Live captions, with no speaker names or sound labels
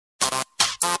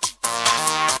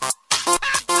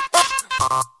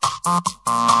Alright,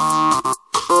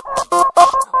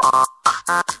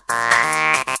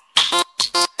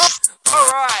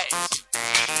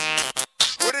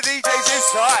 with the DJs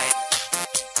inside,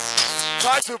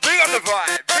 try to big on the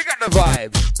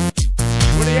vibe,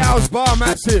 with the house bar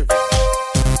massive.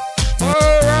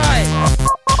 Alright,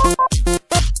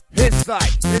 it's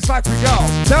like we go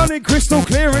down in crystal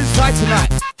clear inside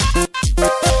tonight.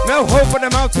 No hope for the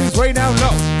mountains way down low.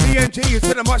 BNG is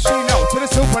to the much you know, to the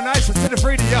super nice and to the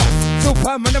 3DO.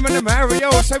 Super Minimum and the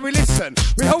Mario, so we listen,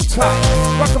 we hold tight.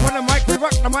 Rock up on the mic, we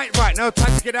rock the mic right. No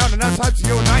time to get out and no time to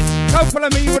unite. Come follow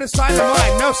me with a style of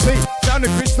mine. No see, sound the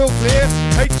crystal clear.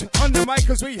 H on the mic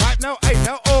cause we hype. No A,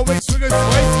 no always swing us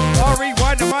away. Or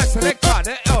rewind the mic selector.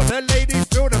 The L, the ladies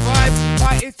feel the vibe.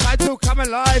 Right, it's time to come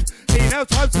alive. Need no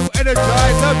time to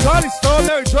energize. No Charlie Storm,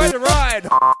 no enjoy the ride.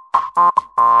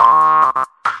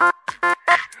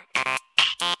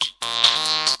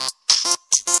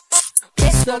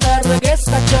 Questa terra che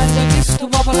sta gente, chi sto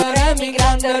popolo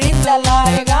emigrante, rinda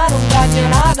all'aria che non cagna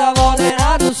nata, vote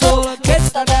nato solo.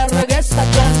 Questa terra che sta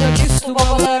gente, chi sto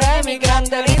popolo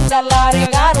emigrante, rinda all'aria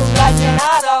che non cagna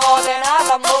nata, vote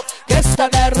nato amore. Questa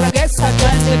terra che sta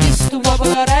gente, chi sto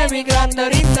popolo emigrante,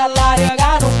 rinda all'aria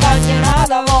che non cagna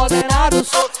nata, vote nato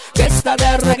solo. Questa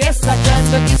terra che sta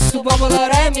gente, chi sto popolo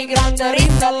emigrante,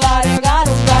 rinda all'aria che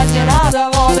non cagna nata,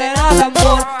 vote nato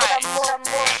amore.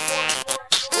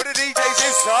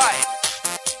 Inside.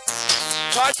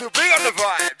 Try to be on the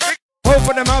vibe. Hope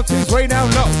for the mountains way down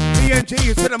low. BNG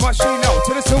is to the much you know,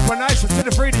 to the super nice and to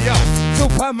the 3DO.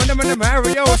 Super Minimum and the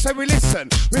Mario, so we listen,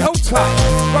 we hold tight.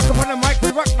 Rock up on the mic,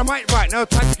 we rock the mic right. No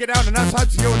time to get out and no time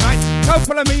to unite. Come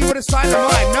follow me with a style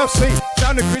of mine. No C,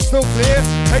 sound the crystal clear.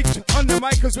 H on the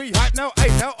mic cause we hype. No A,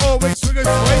 no always swing us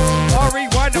away. Or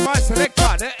rewind the mic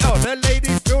selector. The L, the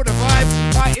ladies feel the vibe.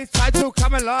 Right, it's time to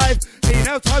come alive. Need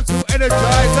no time to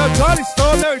energize. No Charlie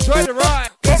Storm, no enjoy the ride.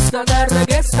 Questa terra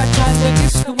che sta gente, chi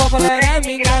sto popolo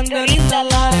emigrante, rinda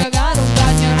all'aria che non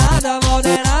cagna nata,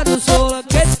 vote nato solo.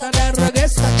 Questa terra che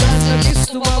sta gente, chi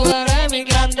sto popolo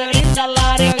emigrante, rinda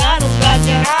all'aria che non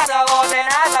cagna nata, vote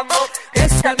nato amore.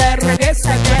 Questa terra che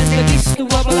sta gente, chi sto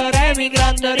popolo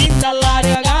emigrante, rinda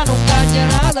all'aria che non cagna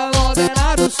nata, vote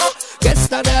nato solo.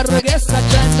 Questa terra che sta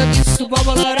gente, chi sto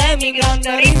popolo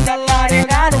emigrante, rinda all'aria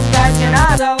che non cagna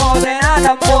nata, vote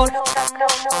nato amore.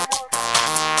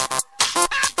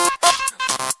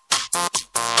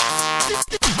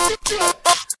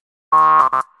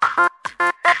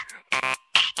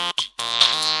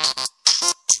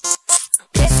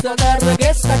 Questa terra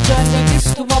che sta gente, chi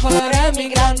sto popolo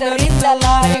emigrante, rinda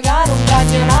all'aria che non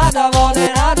cagna nata,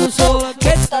 vote nato solo.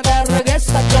 Questa terra che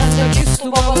sta gente, chi sto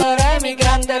popolo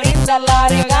emigrante, rinda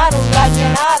all'aria che non cagna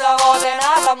nata, vote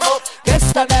nato amore.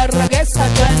 Questa terra che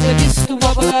sta gente, chi sto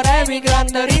popolo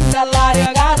emigrante, rinda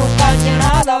all'aria che non cagna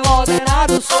nata, vote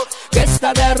nato solo.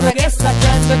 Questa terra che sta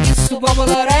gente, chi sto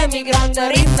popolo emigrante,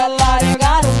 rinda all'aria che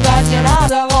non cagna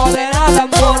nata, vote nato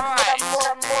amore.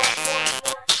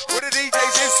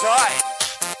 Inside.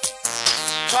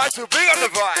 Try to be on the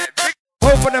vibe.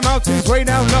 Hope for the mountains way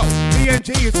down low. BNG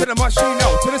is to the much you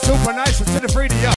know, to the super nice and to the 3DO.